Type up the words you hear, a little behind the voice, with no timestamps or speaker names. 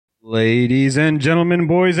Ladies and gentlemen,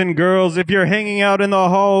 boys and girls, if you're hanging out in the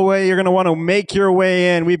hallway, you're going to want to make your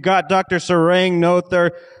way in. We've got Dr. Sarang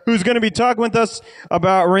Noether, who's going to be talking with us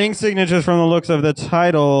about ring signatures from the looks of the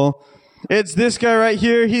title. It's this guy right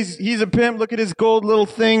here. He's a pimp. Look at his gold little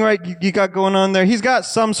thing right you got going on there. He's got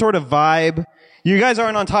some sort of vibe. You guys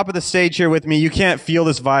aren't on top of the stage here with me. You can't feel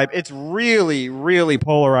this vibe. It's really, really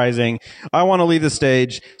polarizing. I want to leave the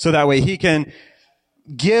stage so that way he can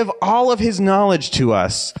give all of his knowledge to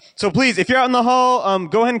us. So please, if you're out in the hall,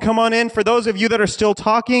 go ahead and come on in. For those of you that are still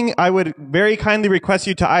talking, I would very kindly request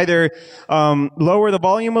you to either lower the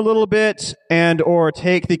volume a little bit and or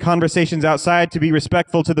take the conversations outside to be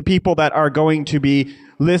respectful to the people that are going to be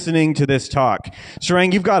listening to this talk.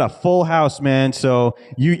 Sarang, you've got a full house, man, so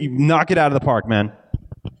you knock it out of the park, man.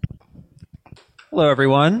 Hello,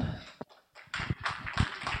 everyone.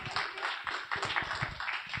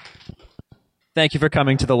 Thank you for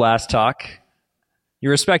coming to the last talk.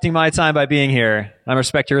 You're respecting my time by being here. I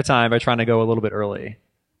respect your time by trying to go a little bit early.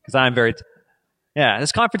 Because I'm very... Yeah,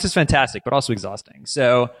 this conference is fantastic, but also exhausting.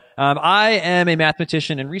 So I am a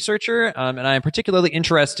mathematician and researcher, and I am particularly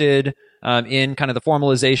interested in kind of the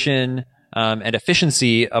formalization and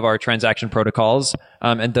efficiency of our transaction protocols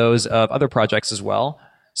and those of other projects as well.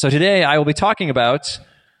 So today I will be talking about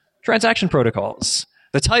transaction protocols.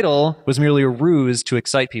 The title was merely a ruse to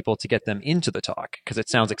excite people to get them into the talk, because it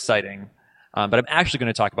sounds exciting. But I'm actually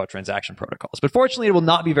going to talk about transaction protocols. But fortunately, it will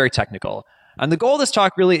not be very technical. And the goal of this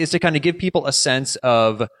talk really is to kind of give people a sense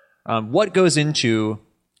of what goes into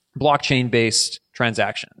blockchain-based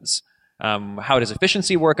transactions. How does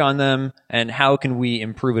efficiency work on them, and how can we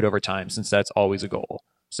improve it over time, since that's always a goal.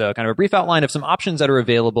 So kind of a brief outline of some options that are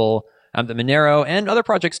available that Monero and other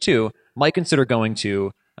projects too might consider going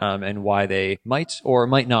to, and why they might or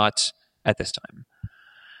might not at this time.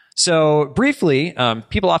 So briefly,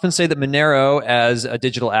 people often say that Monero as a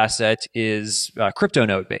digital asset is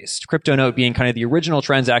CryptoNote based. CryptoNote being kind of the original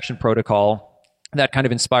transaction protocol that kind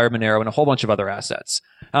of inspired Monero and a whole bunch of other assets.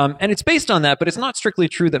 And it's based on that, but it's not strictly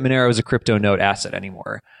true that Monero is a CryptoNote asset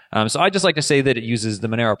anymore. So I just like to say that it uses the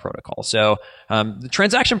Monero protocol. So the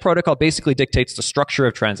transaction protocol basically dictates the structure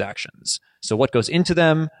of transactions. So what goes into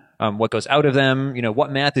them, what goes out of them,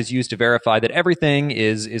 what math is used to verify that everything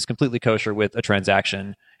is completely kosher with a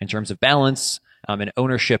transaction in terms of balance and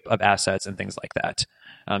ownership of assets and things like that.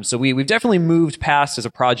 So we've definitely moved past as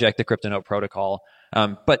a project the CryptoNote protocol,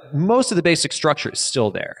 but most of the basic structure is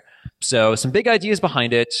still there. So some big ideas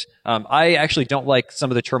behind it. I actually don't like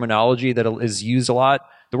some of the terminology that is used a lot.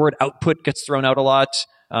 The word output gets thrown out a lot,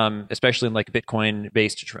 especially in like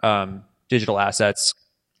Bitcoin-based digital assets.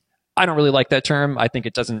 I don't really like that term. I think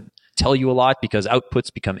it doesn't tell you a lot because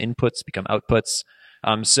outputs become inputs, become outputs.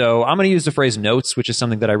 So I'm going to use the phrase notes, which is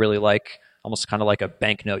something that I really like, almost kind of like a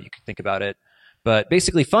banknote, you can think about it. But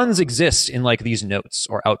basically, funds exist in like these notes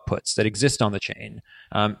or outputs that exist on the chain.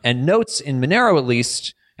 And notes in Monero, at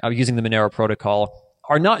least, using the Monero protocol,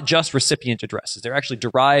 are not just recipient addresses. They're actually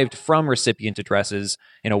derived from recipient addresses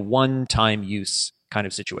in a one-time use kind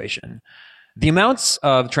of situation. The amounts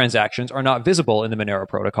of transactions are not visible in the Monero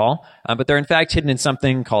protocol, but they're in fact hidden in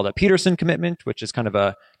something called a Peterson commitment, which is can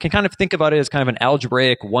kind of think about it as kind of an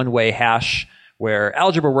algebraic one-way hash, where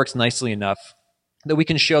algebra works nicely enough that we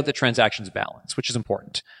can show that transactions balance, which is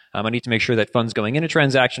important. I need to make sure that funds going in a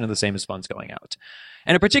transaction are the same as funds going out.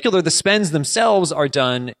 And in particular, the spends themselves are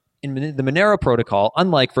done in the Monero protocol,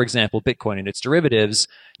 unlike, for example, Bitcoin and its derivatives,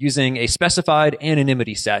 using a specified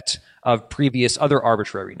anonymity set of previous other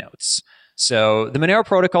arbitrary notes. So the Monero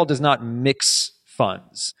protocol does not mix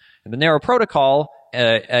funds. In the Monero protocol,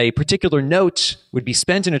 a particular note would be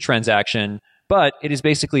spent in a transaction, but it is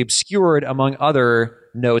basically obscured among other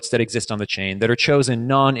notes that exist on the chain that are chosen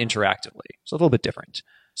non-interactively. So a little bit different.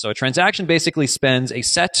 So a transaction basically spends a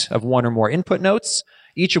set of one or more input notes,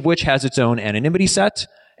 each of which has its own anonymity set,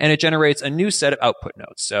 and it generates a new set of output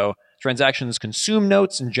notes. So transactions consume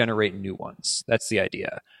notes and generate new ones. That's the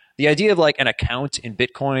idea. The idea of like an account in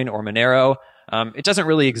Bitcoin or Monero, it doesn't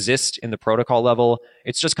really exist in the protocol level.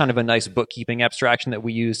 It's just kind of a nice bookkeeping abstraction that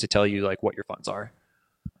we use to tell you like what your funds are.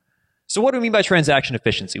 So what do we mean by transaction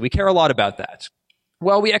efficiency? We care a lot about that.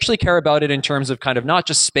 Well, we actually care about it in terms of kind of not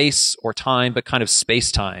just space or time, but kind of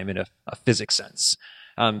space-time in a physics sense.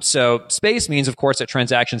 So space means, of course, that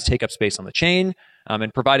transactions take up space on the chain,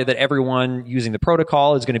 and provided that everyone using the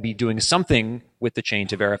protocol is going to be doing something with the chain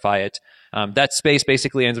to verify it, that space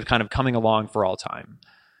basically ends up kind of coming along for all time.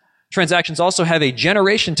 Transactions also have a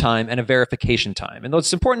generation time and a verification time, and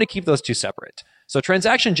it's important to keep those two separate. So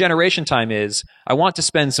transaction generation time is, I want to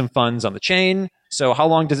spend some funds on the chain, so how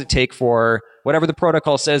long does it take for whatever the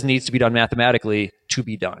protocol says needs to be done mathematically to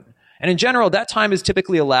be done? And in general, that time is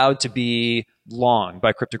typically allowed to be long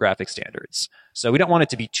by cryptographic standards. So we don't want it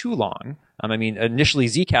to be too long. I mean, initially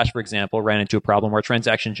Zcash, for example, ran into a problem where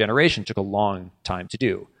transaction generation took a long time to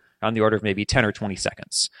do, on the order of maybe 10 or 20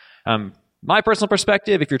 seconds. My personal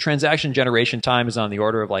perspective, if your transaction generation time is on the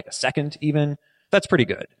order of like a second even, that's pretty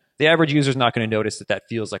good. The average user is not going to notice that that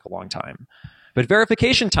feels like a long time. But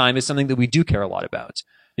verification time is something that we do care a lot about.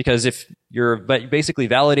 Because if you're basically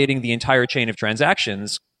validating the entire chain of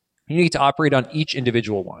transactions, you need to operate on each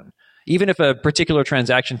individual one. Even if a particular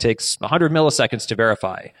transaction takes 100 milliseconds to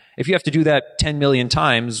verify, if you have to do that 10 million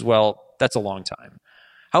times, well, that's a long time.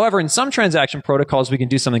 However, in some transaction protocols, we can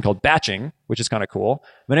do something called batching, which is kind of cool.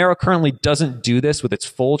 Monero currently doesn't do this with its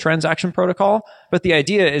full transaction protocol, but the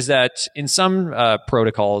idea is that in some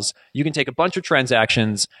protocols, you can take a bunch of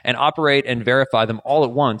transactions and operate and verify them all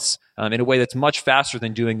at once in a way that's much faster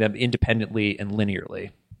than doing them independently and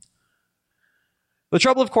linearly. The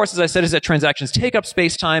trouble, of course, as I said, is that transactions take up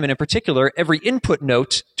space-time, and in particular, every input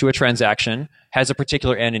note to a transaction has a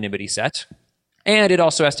particular anonymity set. And it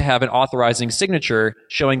also has to have an authorizing signature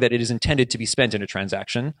showing that it is intended to be spent in a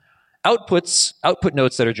transaction. Output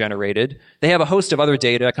notes that are generated, they have a host of other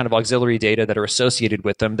data, kind of auxiliary data that are associated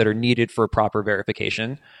with them that are needed for proper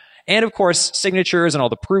verification. And of course, signatures and all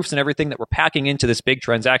the proofs and everything that we're packing into this big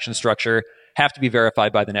transaction structure have to be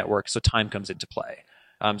verified by the network, so time comes into play.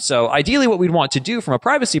 So ideally what we'd want to do from a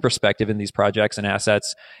privacy perspective in these projects and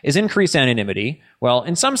assets is increase anonymity. Well,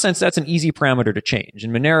 in some sense, that's an easy parameter to change.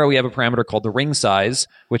 In Monero, we have a parameter called the ring size,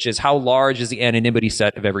 which is how large is the anonymity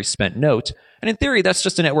set of every spent note. And in theory, that's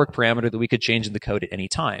just a network parameter that we could change in the code at any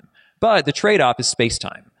time. But the trade-off is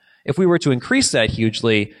space-time. If we were to increase that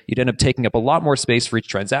hugely, you'd end up taking up a lot more space for each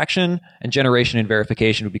transaction, and generation and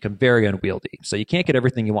verification would become very unwieldy. So you can't get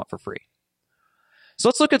everything you want for free. So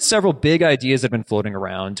let's look at several big ideas that have been floating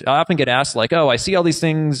around. I often get asked like, oh, I see all these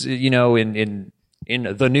things, in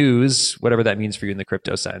the news, whatever that means for you in the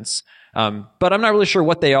crypto sense. But I'm not really sure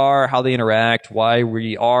what they are, how they interact, why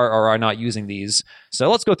we are or are not using these. So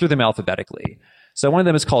let's go through them alphabetically. So one of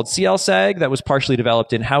them is called CLSAG. That was partially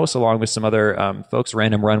developed in-house along with some other folks.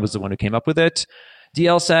 Random Run was the one who came up with it.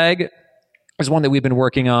 DLSAG is one that we've been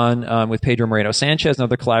working on with Pedro Moreno Sanchez and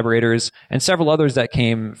other collaborators, and several others that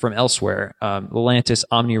came from elsewhere, Lelantus,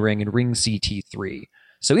 Omniring, and RingCT 3.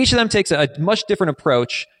 So each of them takes a much different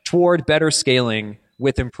approach toward better scaling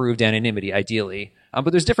with improved anonymity, ideally.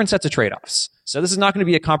 But there's different sets of trade-offs. So this is not going to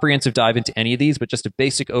be a comprehensive dive into any of these, but just a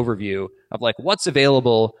basic overview of like what's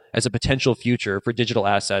available as a potential future for digital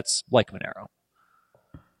assets like Monero.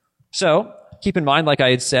 So keep in mind, like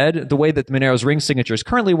I had said, the way that Monero's ring signatures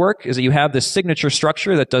currently work is that you have this signature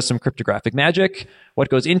structure that does some cryptographic magic. What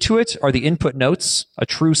goes into it are the input notes, a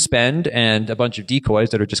true spend, and a bunch of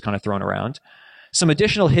decoys that are just kind of thrown around. Some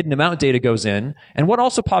additional hidden amount data goes in, and what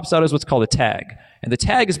also pops out is what's called a tag. And the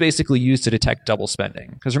tag is basically used to detect double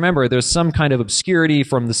spending. Because remember, there's some kind of obscurity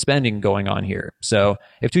from the spending going on here. So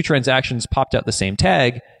if two transactions popped out the same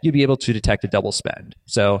tag, you'd be able to detect a double spend.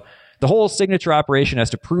 So the whole signature operation has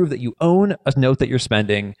to prove that you own a note that you're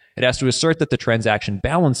spending. It has to assert that the transaction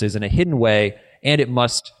balances in a hidden way, and it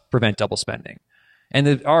must prevent double spending. And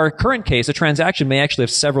in our current case, a transaction may actually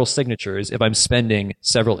have several signatures if I'm spending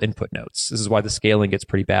several input notes. This is why the scaling gets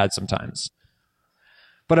pretty bad sometimes.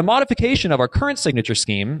 But a modification of our current signature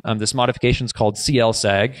scheme, this modification is called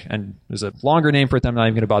CLSAG, and there's a longer name for it that I'm not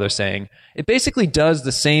even going to bother saying. It basically does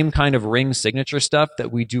the same kind of ring signature stuff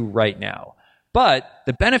that we do right now. But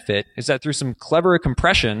the benefit is that through some clever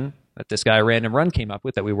compression that this guy Random Run came up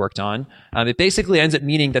with that we worked on, it basically ends up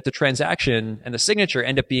meaning that the transaction and the signature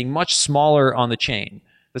end up being much smaller on the chain.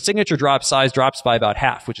 The signature size drops by about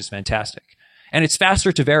half, which is fantastic. And it's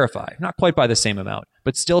faster to verify, not quite by the same amount,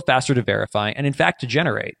 but still faster to verify and in fact to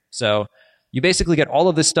generate. So you basically get all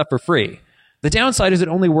of this stuff for free. The downside is it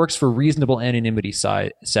only works for reasonable anonymity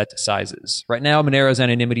set sizes. Right now, Monero's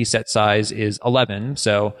anonymity set size is 11,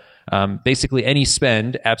 so basically any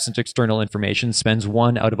spend, absent external information, spends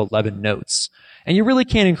 1 out of 11 notes. And you really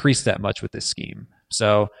can't increase that much with this scheme.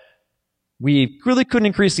 So we really couldn't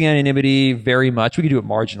increase the anonymity very much. We could do it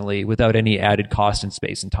marginally without any added cost in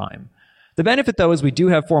space and time. The benefit, though, is we do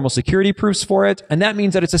have formal security proofs for it, and that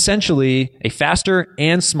means that it's essentially a faster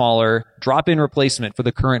and smaller drop-in replacement for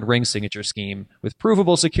the current ring signature scheme with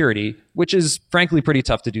provable security, which is frankly pretty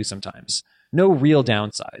tough to do sometimes. No real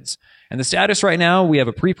downsides. And the status right now, we have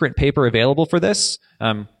a preprint paper available for this.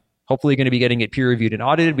 Hopefully going to be getting it peer-reviewed and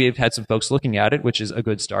audited. We've had some folks looking at it, which is a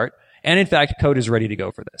good start. And in fact, code is ready to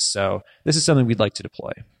go for this. So this is something we'd like to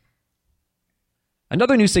deploy.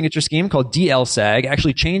 Another new signature scheme called DLSAG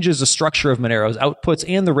actually changes the structure of Monero's outputs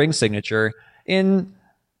and the ring signature in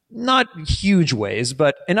Not huge ways,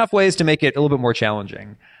 but enough ways to make it a little bit more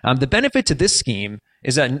challenging. The benefit to this scheme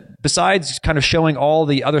is that besides kind of showing all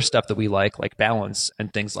the other stuff that we like balance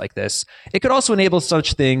and things like this, it could also enable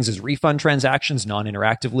such things as refund transactions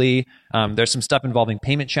non-interactively. There's some stuff involving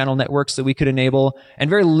payment channel networks that we could enable, and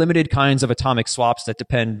very limited kinds of atomic swaps that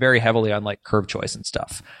depend very heavily on like curve choice and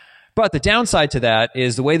stuff. But the downside to that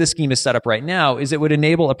is the way the scheme is set up right now is it would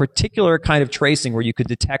enable a particular kind of tracing where you could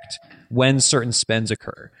detect when certain spends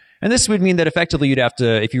occur. And this would mean that effectively you'd have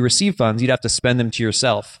to, if you receive funds, you'd have to spend them to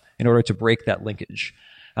yourself in order to break that linkage.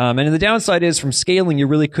 And the downside is from scaling, you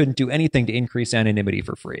really couldn't do anything to increase anonymity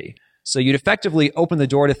for free. So you'd effectively open the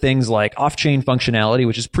door to things like off-chain functionality,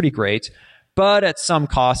 which is pretty great, but at some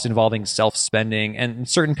cost involving self-spending and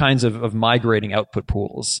certain kinds of migrating output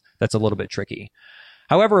pools. That's a little bit tricky.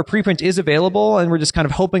 However, a preprint is available, and we're just kind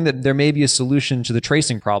of hoping that there may be a solution to the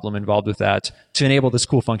tracing problem involved with that to enable this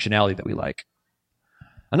cool functionality that we like.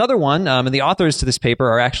 Another one, and the authors to this paper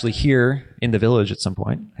are actually here in the village at some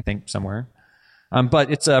point, I think somewhere.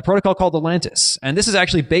 But it's a protocol called Lelantus. And this is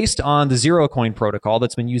actually based on the Zero Coin protocol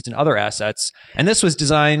that's been used in other assets. And this was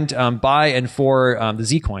designed by and for the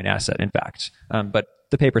Zcoin asset, in fact. But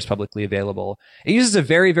the paper is publicly available. It uses a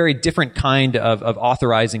very, very different kind of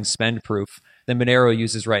authorizing spend proof than Monero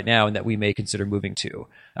uses right now and that we may consider moving to.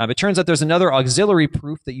 It turns out there's another auxiliary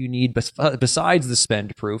proof that you need besides the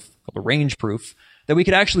spend proof, called the range proof, that we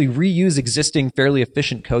could actually reuse existing fairly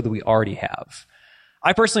efficient code that we already have.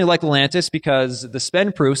 I personally like Lelantus because the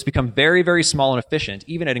spend proofs become very, very small and efficient,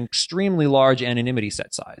 even at an extremely large anonymity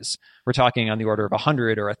set size. We're talking on the order of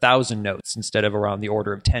 100 or 1,000 notes instead of around the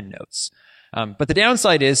order of 10 notes. But the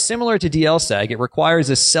downside is, similar to DLSAG, it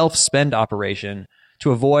requires a self-spend operation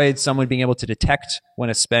to avoid someone being able to detect when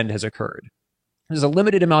a spend has occurred. There's a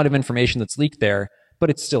limited amount of information that's leaked there, but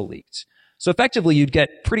it's still leaked. So effectively, you'd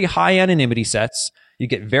get pretty high anonymity sets, you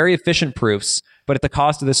get very efficient proofs, but at the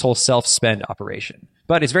cost of this whole self-spend operation.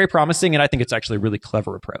 But it's very promising, and I think it's actually a really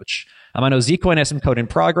clever approach. I know Zcoin has some code in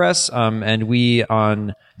progress, and we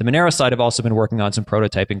on the Monero side have also been working on some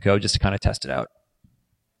prototyping code just to kind of test it out.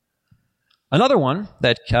 Another one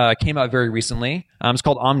that came out very recently is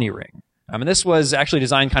called Omniring. And this was actually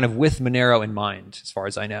designed kind of with Monero in mind, as far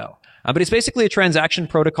as I know. But it's basically a transaction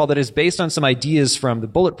protocol that is based on some ideas from the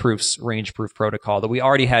Bulletproof's range proof protocol that we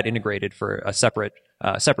already had integrated for a separate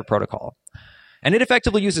protocol. And it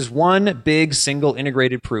effectively uses one big single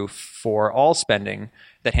integrated proof for all spending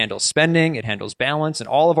that handles spending, it handles balance, and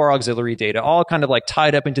all of our auxiliary data, all kind of like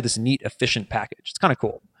tied up into this neat, efficient package. It's kind of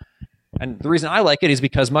cool. And the reason I like it is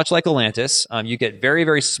because much like Lelantus, you get very,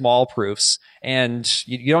 very small proofs, and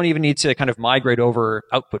you don't even need to kind of migrate over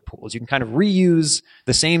output pools. You can kind of reuse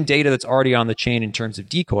the same data that's already on the chain in terms of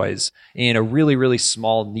decoys in a really, really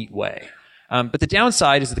small, neat way. But the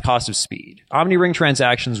downside is the cost of speed. Omniring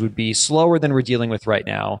transactions would be slower than we're dealing with right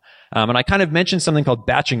now. And I kind of mentioned something called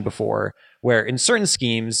batching before, where in certain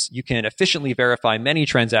schemes, you can efficiently verify many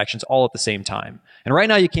transactions all at the same time. And right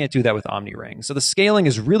now, you can't do that with Omniring. So the scaling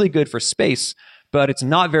is really good for space, but it's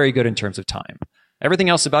not very good in terms of time. Everything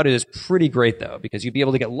else about it is pretty great, though, because you'd be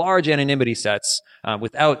able to get large anonymity sets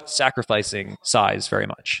without sacrificing size very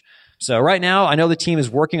much. So right now, I know the team is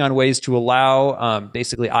working on ways to allow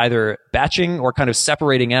basically either batching or kind of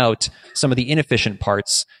separating out some of the inefficient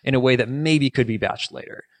parts in a way that maybe could be batched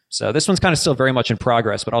later. So this one's kind of still very much in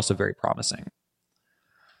progress, but also very promising.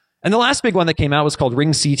 And the last big one that came out was called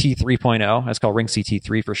RingCT 3.0. It's called RingCT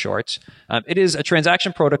 3 for short. It is a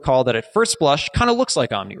transaction protocol that at first blush kind of looks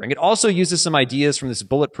like Omniring. It also uses some ideas from this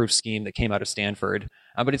bulletproof scheme that came out of Stanford.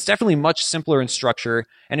 But it's definitely much simpler in structure,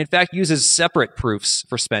 and in fact uses separate proofs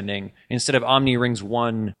for spending instead of Omniring's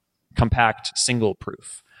one compact single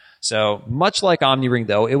proof. So much like Omniring,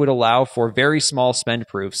 though, it would allow for very small spend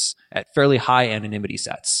proofs at fairly high anonymity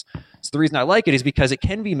sets. So the reason I like it is because it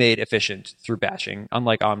can be made efficient through batching,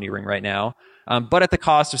 unlike Omniring right now, but at the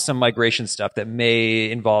cost of some migration stuff that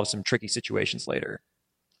may involve some tricky situations later.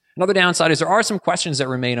 Another downside is there are some questions that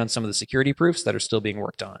remain on some of the security proofs that are still being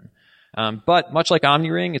worked on. But much like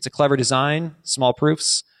Omniring, it's a clever design, small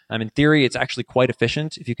proofs. In theory, it's actually quite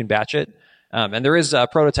efficient if you can batch it. And there is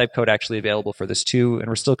prototype code actually available for this too, and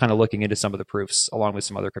we're still kind of looking into some of the proofs along with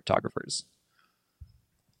some other cryptographers.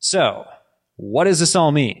 So, what does this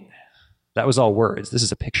all mean? That was all words. This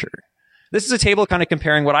is a picture. This is a table kind of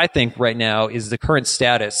comparing what I think right now is the current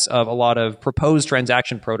status of a lot of proposed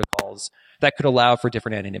transaction protocols that could allow for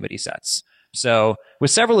different anonymity sets. So,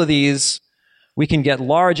 with several of these, we can get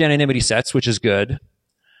large anonymity sets, which is good,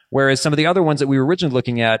 whereas some of the other ones that we were originally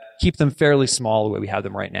looking at keep them fairly small the way we have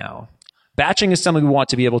them right now. Batching is something we want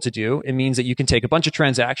to be able to do. It means that you can take a bunch of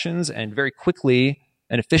transactions and very quickly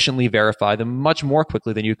and efficiently verify them much more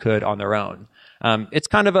quickly than you could on their own. It's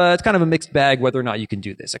kind of a mixed bag whether or not you can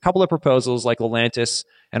do this. A couple of proposals like Lelantus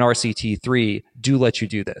and RingCT3 do let you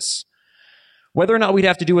do this. Whether or not we'd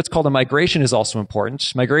have to do what's called a migration is also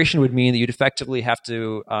important. Migration would mean that you'd effectively have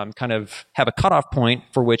to kind of have a cutoff point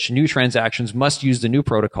for which new transactions must use the new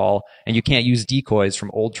protocol, and you can't use decoys from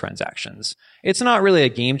old transactions. It's not really a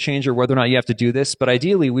game changer whether or not you have to do this, but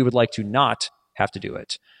ideally we would like to not have to do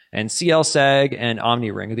it. And CLSAG and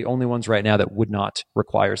Omniring are the only ones right now that would not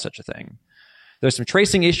require such a thing. There's some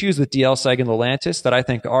tracing issues with DLSAG and Lelantus that I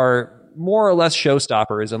think are more or less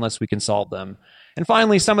showstoppers unless we can solve them. And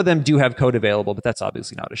finally, some of them do have code available, but that's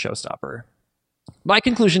obviously not a showstopper. My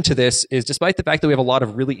conclusion to this is, despite the fact that we have a lot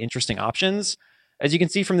of really interesting options, as you can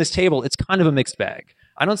see from this table, it's kind of a mixed bag.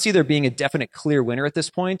 I don't see there being a definite clear winner at this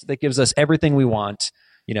point that gives us everything we want.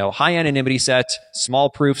 You know, high anonymity set, small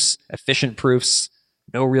proofs, efficient proofs,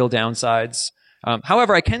 no real downsides.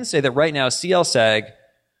 However, I can say that right now, CLSAG,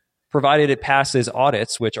 provided it passes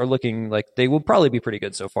audits, which are looking like they will probably be pretty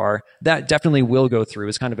good so far, that definitely will go through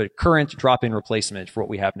as kind of a current drop-in replacement for what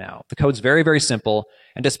we have now. The code's very, very simple,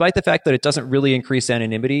 and despite the fact that it doesn't really increase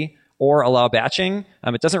anonymity or allow batching,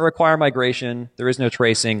 it doesn't require migration, there is no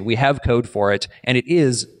tracing, we have code for it, and it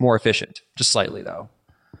is more efficient, just slightly though.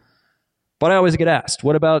 But I always get asked,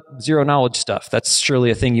 what about zero-knowledge stuff? That's surely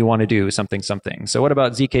a thing you want to do, something. So what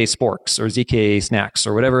about ZK sporks or ZK snacks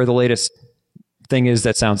or whatever the latest thing is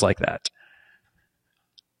that sounds like that?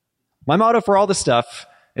 My motto for all this stuff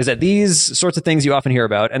is that these sorts of things you often hear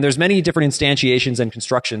about, and there's many different instantiations and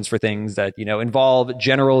constructions for things that, you know, involve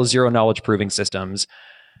general zero-knowledge proving systems.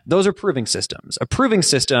 Those are proving systems. A proving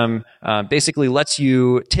system basically lets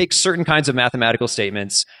you take certain kinds of mathematical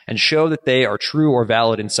statements and show that they are true or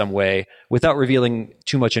valid in some way without revealing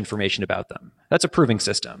too much information about them. That's a proving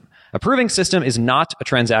system. A proving system is not a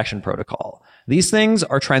transaction protocol. These things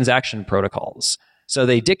are transaction protocols. So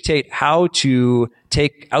they dictate how to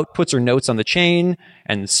take outputs or notes on the chain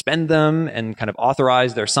and spend them and kind of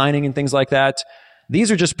authorize their signing and things like that. These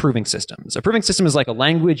are just proving systems. A proving system is like a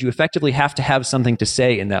language. You effectively have to have something to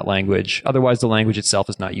say in that language. Otherwise, the language itself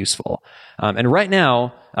is not useful. And right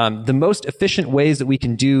now, the most efficient ways that we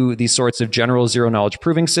can do these sorts of general zero-knowledge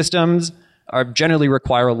proving systems are generally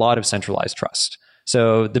require a lot of centralized trust.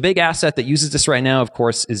 So the big asset that uses this right now, of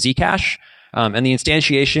course, is Zcash. And the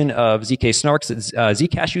instantiation of ZK snarks that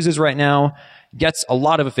Zcash uses right now gets a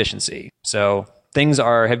lot of efficiency. So things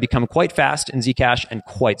have become quite fast in Zcash and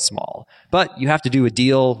quite small. But you have to do a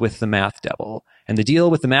deal with the math devil. And the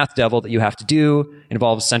deal with the math devil that you have to do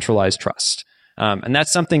involves centralized trust. And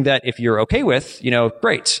that's something that if you're okay with, you know,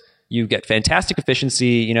 great. You get fantastic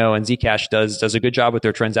efficiency, you know, and Zcash does a good job with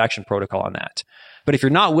their transaction protocol on that. But if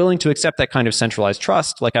you're not willing to accept that kind of centralized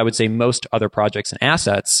trust, like I would say most other projects and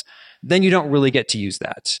assets, then you don't really get to use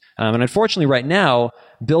that. And unfortunately, right now,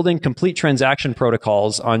 building complete transaction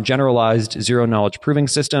protocols on generalized zero-knowledge proving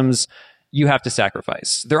systems, you have to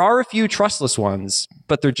sacrifice. There are a few trustless ones,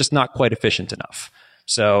 but they're just not quite efficient enough.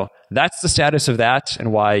 So that's the status of that,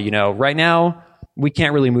 and why, you know, right now, we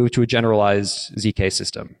can't really move to a generalized ZK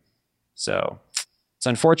system. So it's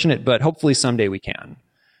unfortunate, but hopefully someday we can.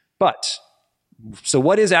 But, so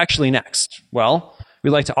what is actually next? Well,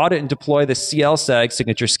 we'd like to audit and deploy the CLSAG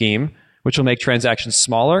signature scheme, which will make transactions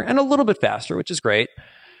smaller and a little bit faster, which is great.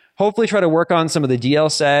 Hopefully try to work on some of the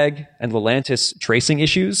DLSAG and Lelantus tracing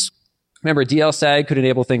issues. Remember, DLSAG could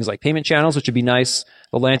enable things like payment channels, which would be nice.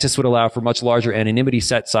 Lelantus would allow for much larger anonymity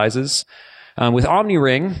set sizes. With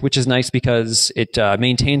Omniring, which is nice because it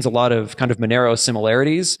maintains a lot of kind of Monero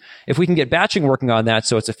similarities. If we can get batching working on that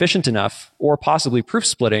so it's efficient enough, or possibly proof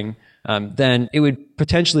splitting, then it would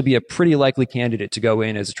potentially be a pretty likely candidate to go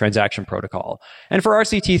in as a transaction protocol. And for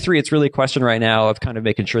RingCT3, it's really a question right now of kind of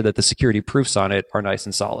making sure that the security proofs on it are nice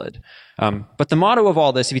and solid. But the motto of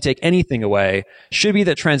all this, if you take anything away, should be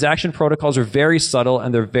that transaction protocols are very subtle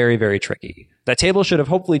and they're very, very tricky. That table should have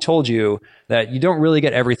hopefully told you that you don't really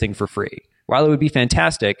get everything for free. While it would be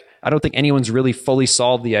fantastic, I don't think anyone's really fully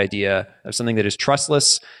solved the idea of something that is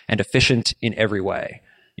trustless and efficient in every way.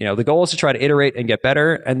 You know, the goal is to try to iterate and get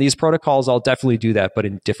better, and these protocols all definitely do that, but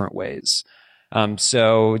in different ways.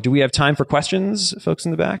 So do we have time for questions, folks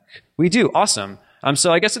in the back? We do. Awesome.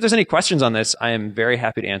 So I guess if there's any questions on this, I am very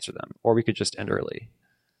happy to answer them, or we could just end early.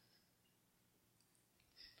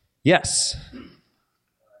 Yes.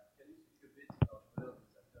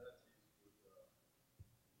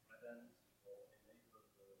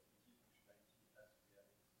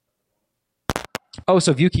 Oh,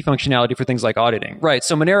 so view key functionality for things like auditing. Right.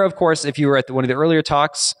 So Monero, of course, if you were at one of the earlier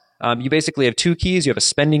talks, You basically have two keys. You have a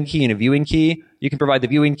spending key and a viewing key. You can provide the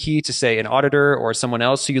viewing key to, say, an auditor or someone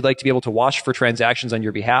else who you'd like to be able to watch for transactions on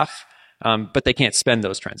your behalf, but they can't spend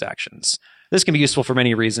those transactions. This can be useful for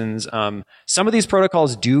many reasons. Some of these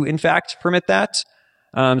protocols do, in fact, permit that.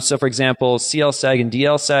 So, for example, CLSAG and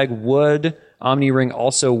DLSAG would. Omniring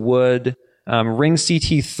also would.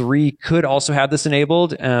 RingCT 3 could also have this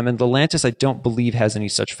enabled. And Lelantus, I don't believe, has any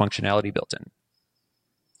such functionality built in.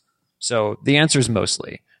 So the answer is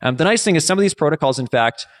mostly. The nice thing is some of these protocols, in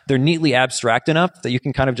fact, they're neatly abstract enough that you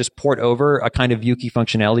can kind of just port over a kind of view key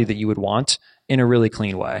functionality that you would want in a really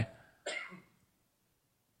clean way.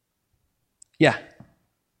 Yeah.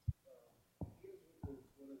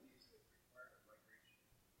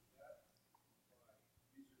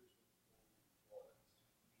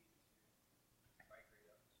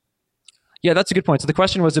 Yeah, that's a good point. So the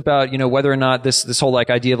question was about, whether or not this whole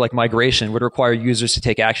idea of migration would require users to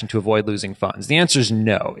take action to avoid losing funds. The answer is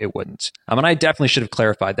no, it wouldn't. And I definitely should have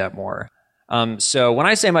clarified that more. So when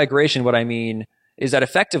I say migration, what I mean is that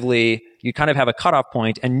effectively you kind of have a cutoff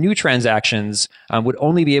point, and new transactions would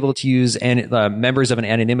only be able to use members of an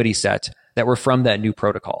anonymity set that were from that new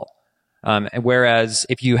protocol. Whereas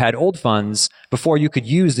if you had old funds, before you could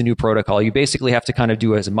use the new protocol, you basically have to kind of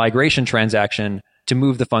do a migration transaction to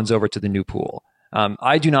move the funds over to the new pool.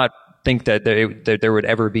 I do not think that there would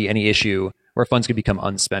ever be any issue where funds could become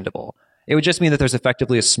unspendable. It would just mean that there's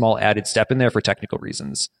effectively a small added step in there for technical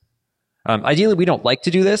reasons. Ideally, we don't like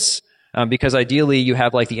to do this because ideally you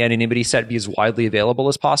have the anonymity set be as widely available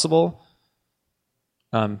as possible.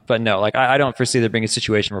 But no, I don't foresee there being a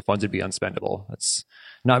situation where funds would be unspendable. That's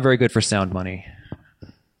not very good for sound money.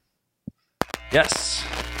 Yes.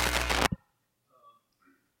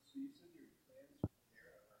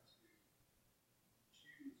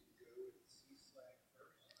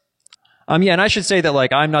 Yeah, and I should say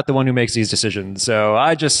that I'm not the one who makes these decisions. So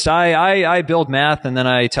I build math, and then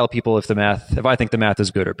I tell people if I think the math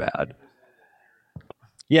is good or bad.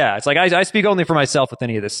 Yeah, it's I speak only for myself with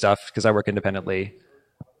any of this stuff because I work independently.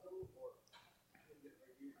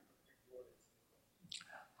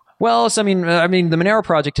 Well, so, the Monero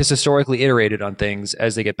project has historically iterated on things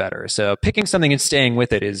as they get better. So picking something and staying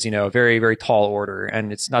with it is, a very, very tall order,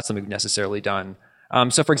 and it's not something we've necessarily done.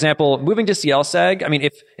 So, for example, moving to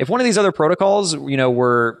CLSAG, if one of these other protocols,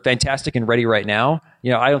 were fantastic and ready right now,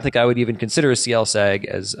 I don't think I would even consider CLSAG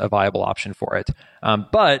as a viable option for it.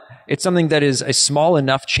 But it's something that is a small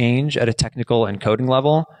enough change at a technical and coding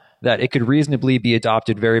level that it could reasonably be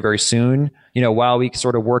adopted very, very soon, while we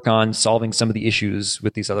sort of work on solving some of the issues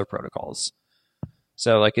with these other protocols.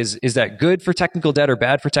 So, is that good for technical debt or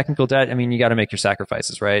bad for technical debt? You got to make your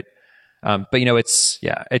sacrifices, right? But,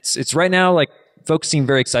 it's right now, folks seem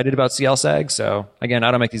very excited about CLSAG. So again, I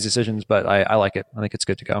don't make these decisions, but I like it. I think it's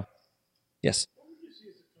good to go. Yes.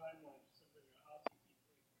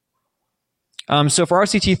 So for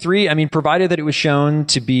RCT3, provided that it was shown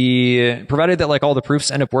to be, provided that all the proofs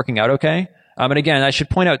end up working out okay. And again, I should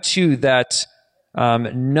point out too that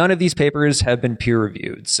none of these papers have been peer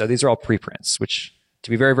reviewed. So these are all preprints, which, to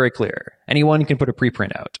be very, very clear, anyone can put a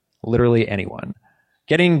preprint out. Literally anyone.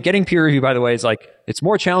 Getting peer review, by the way, is it's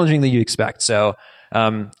more challenging than you expect. So,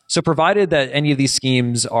 so provided that any of these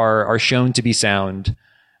schemes are shown to be sound,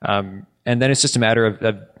 and then it's just a matter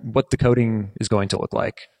of what the coding is going to look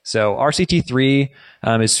like. So RCT3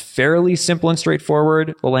 is fairly simple and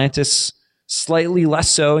straightforward. Lelantus, slightly less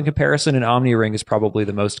so in comparison, and Omniring is probably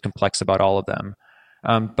the most complex about all of them.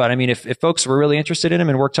 But if folks were really interested in them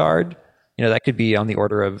and worked hard, that could be on the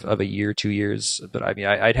order of a year, 2 years. But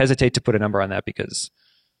I'd hesitate to put a number on that because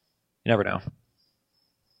you never know.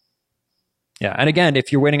 Yeah, and again,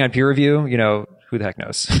 if you're waiting on peer review, who the heck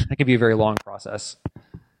knows? That could be a very long process.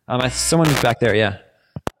 Someone who's back there, yeah.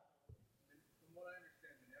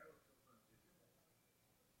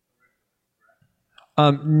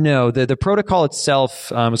 No, the protocol itself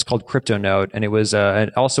was called CryptoNote, and it was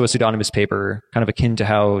also a pseudonymous paper, kind of akin to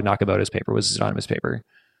how Nakamoto's paper was a pseudonymous paper.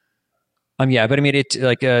 Yeah, but it's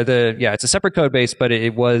a separate code base, but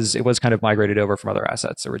it was kind of migrated over from other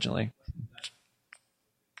assets originally.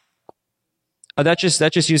 That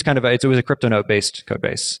just used kind of it was a CryptoNote based code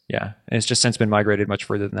base, yeah, and it's just since been migrated much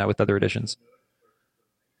further than that with other additions.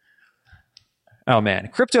 Oh man,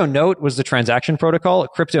 CryptoNote was the transaction protocol.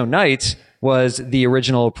 CryptoNight was the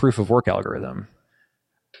original proof of work algorithm.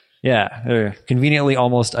 Yeah, they're conveniently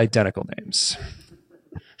almost identical names.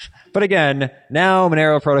 But again, now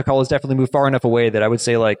Monero protocol has definitely moved far enough away that I would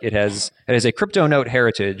say it has a CryptoNote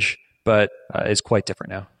heritage, but is quite different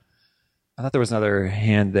now. I thought there was another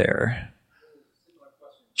hand there.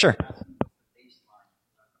 Sure.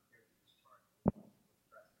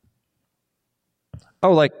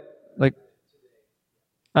 Oh, Like,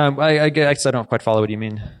 I guess I don't quite follow what you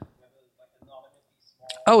mean.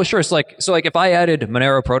 Oh, sure. So like if I added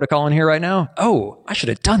Monero protocol in here right now, oh, I should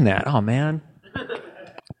have done that. Oh man.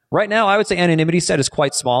 Right now, I would say anonymity set is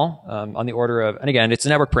quite small, on the order of, and again, it's a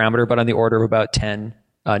network parameter, but on the order of about 10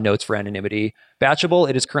 notes for anonymity. Batchable,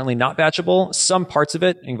 it is currently not batchable. Some parts of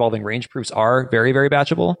it involving range proofs are very, very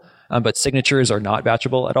batchable, but signatures are not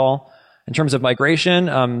batchable at all. In terms of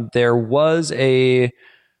migration, there was a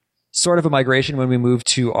sort of a migration when we moved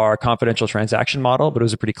to our confidential transaction model, but it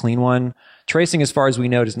was a pretty clean one. Tracing, as far as we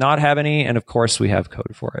know, does not have any, and of course, we have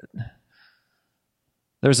code for it.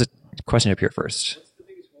 There's a question up here first.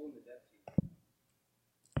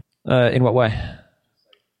 In what way?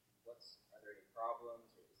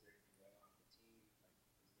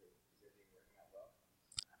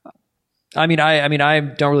 I mean, I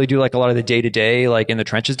don't really do like a lot of the day-to-day, like in the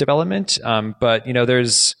trenches development. But you know,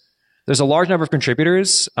 there's a large number of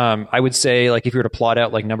contributors. I would say, like, if you were to plot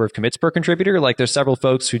out like number of commits per contributor, like there's several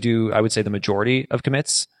folks who do, I would say, the majority of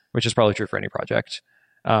commits, which is probably true for any project.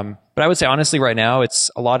 But I would say honestly, right now,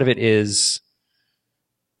 a lot of it is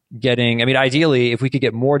getting. I mean, ideally, if we could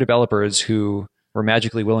get more developers who were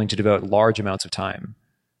magically willing to devote large amounts of time,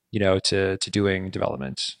 you know, to doing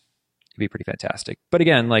development, it'd be pretty fantastic. But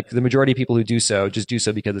again, like the majority of people who do so just do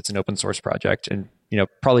so because it's an open source project, and you know,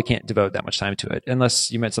 probably can't devote that much time to it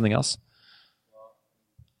unless you meant something else.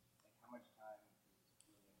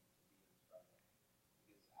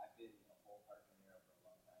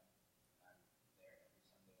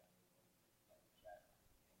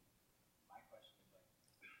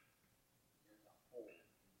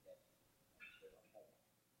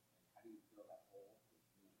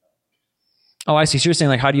 Oh, I see. So you're saying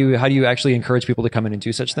like, how do you actually encourage people to come in and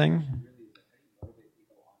do such thing?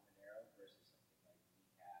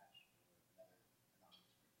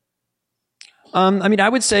 I mean, I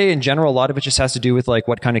would say in general, a lot of it just has to do with like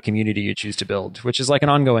what kind of community you choose to build, which is like an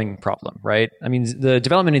ongoing problem, right? I mean, the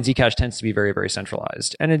development in Zcash tends to be very, very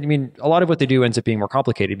centralized. And I mean, a lot of what they do ends up being more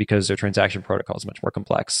complicated because their transaction protocol is much more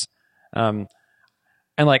complex. And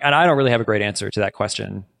I don't really have a great answer to that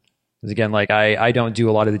question. Because again, like I don't do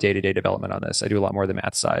a lot of the day-to-day development on this. I do a lot more of the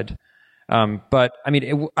math side. But I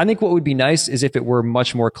mean, I think what would be nice is if it were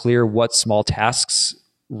much more clear what small tasks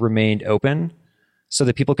remained open, so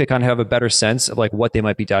that people could kind of have a better sense of like what they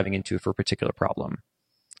might be diving into for a particular problem.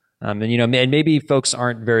 And you know, and maybe folks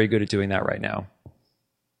aren't very good at doing that right now.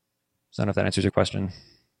 So I don't know if that answers your question.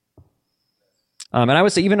 And I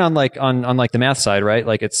would say even on like the math side, right?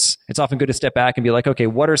 Like it's often good to step back and be like, okay,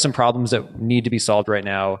 what are some problems that need to be solved right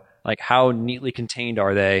now? Like how neatly contained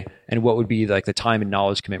are they? And what would be like the time and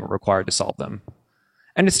knowledge commitment required to solve them?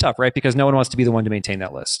 And it's tough, right? Because no one wants to be the one to maintain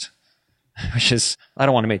that list, which is, I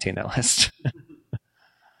don't want to maintain that list.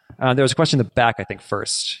 There was a question in the back, I think,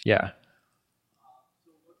 first. Yeah.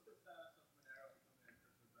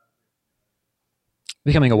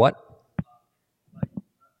 Becoming a what?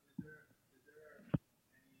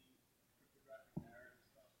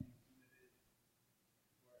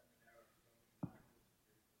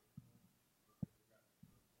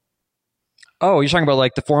 Oh, you're talking about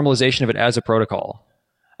like the formalization of it as a protocol.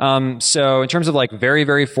 So in terms of like very,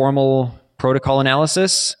 very formal protocol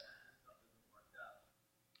analysis,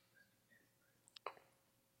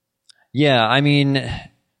 yeah, I mean,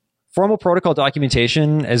 formal protocol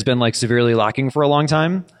documentation has been like severely lacking for a long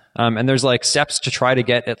time. And there's like steps to try to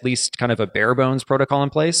get at least kind of a bare bones protocol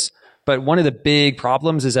in place. But one of the big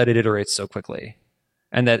problems is that it iterates so quickly.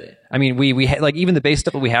 And that, I mean, we like even the base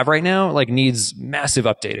stuff that we have right now, like needs massive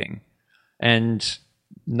updating. And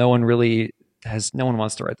no one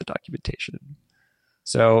wants to write the documentation.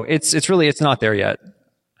 So it's not there yet.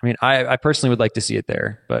 I mean, I personally would like to see it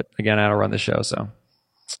there, but again, I don't run the show, so.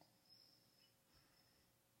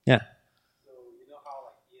 Yeah. So you know how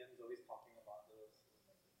like Ian's always talking about those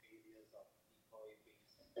like, the failures of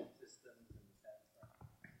decoy-based systems in the sense that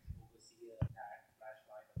oversee an attack,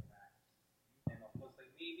 flashlight attack, and of course like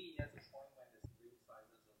maybe he has a point when there's group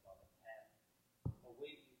sizes of about 10. But where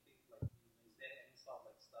do you think like is there any sort of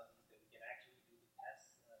like studies that we can actually do to test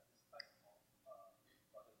this type of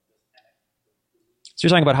rather than just attack? So you're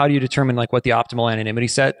talking about how do you determine like what the optimal anonymity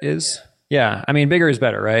set is? Yeah. I mean, bigger is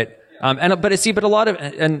better, right? But a lot of,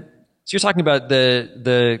 and so you're talking about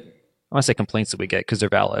the I want to say complaints that we get because they're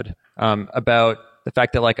valid, about the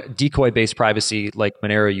fact that like decoy-based privacy like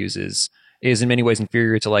Monero uses is in many ways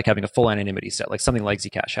inferior to like having a full anonymity set, like something like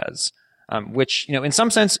Zcash has, which, you know, in some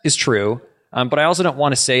sense is true. But I also don't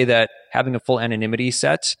want to say that having a full anonymity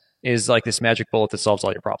set is like this magic bullet that solves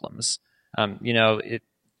all your problems. You know,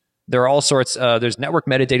 There are all sorts. There's network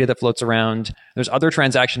metadata that floats around. There's other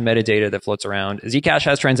transaction metadata that floats around. Zcash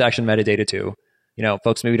has transaction metadata too.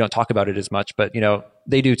 Folks maybe don't talk about it as much, but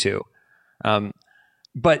they do too.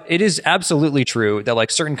 But it is absolutely true that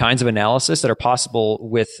like certain kinds of analysis that are possible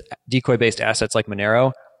with decoy-based assets like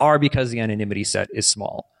Monero are because the anonymity set is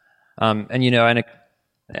small. And we don't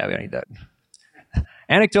need that.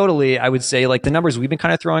 Anecdotally, I would say like the numbers we've been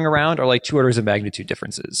kind of throwing around are like 2 orders of magnitude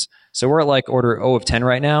differences. So we're at like order O of 10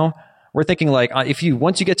 right now. We're thinking like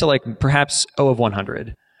once you get to like perhaps O of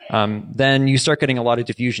 100, then you start getting a lot of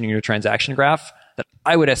diffusion in your transaction graph that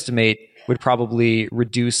I would estimate would probably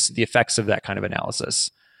reduce the effects of that kind of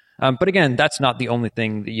analysis. But again, that's not the only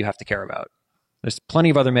thing that you have to care about. There's plenty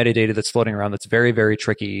of other metadata that's floating around that's very, very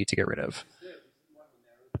tricky to get rid of.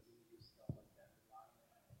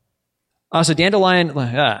 So Dandelion,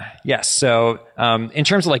 yes. So in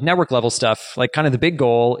terms of like network level stuff, like kind of the big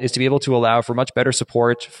goal is to be able to allow for much better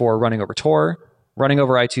support for running over Tor, running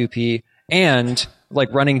over I2P, and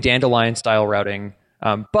like running Dandelion style routing.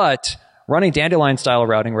 But running Dandelion style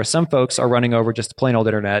routing, where some folks are running over just plain old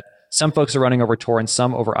internet, some folks are running over Tor, and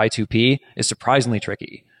some over I2P, is surprisingly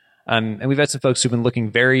tricky. And we've had some folks who've been looking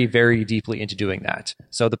very, very deeply into doing that.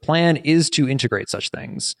 So the plan is to integrate such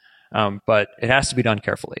things. But it has to be done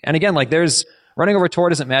carefully. And again, like running over Tor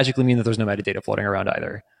doesn't magically mean that there's no metadata floating around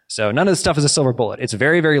either. So none of this stuff is a silver bullet. It's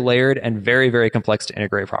very, very layered and very, very complex to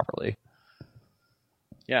integrate properly.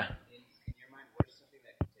 Yeah. In your mind, what is something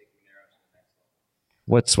that can take Monero to the next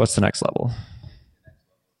level? What's the next level?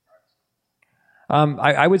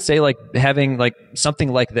 I would say like having like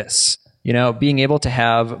something like this, being able to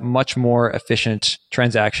have much more efficient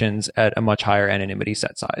transactions at a much higher anonymity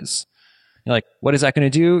set size. Like, what is that going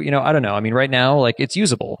to do? I don't know. I mean, right now, like it's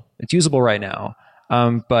usable. It's usable right now.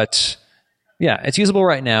 But yeah, it's usable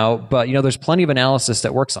right now. But there's plenty of analysis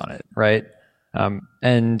that works on it, right?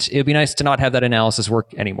 And it'd be nice to not have that analysis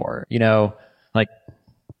work anymore. Like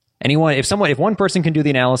if one person can do the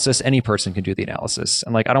analysis, any person can do the analysis.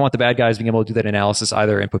 And like, I don't want the bad guys being able to do that analysis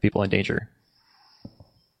either and put people in danger.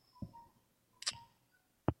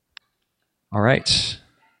 All right.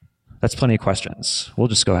 That's plenty of questions. We'll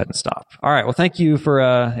just go ahead and stop. All right. Well, thank you for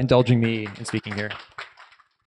indulging me in speaking here.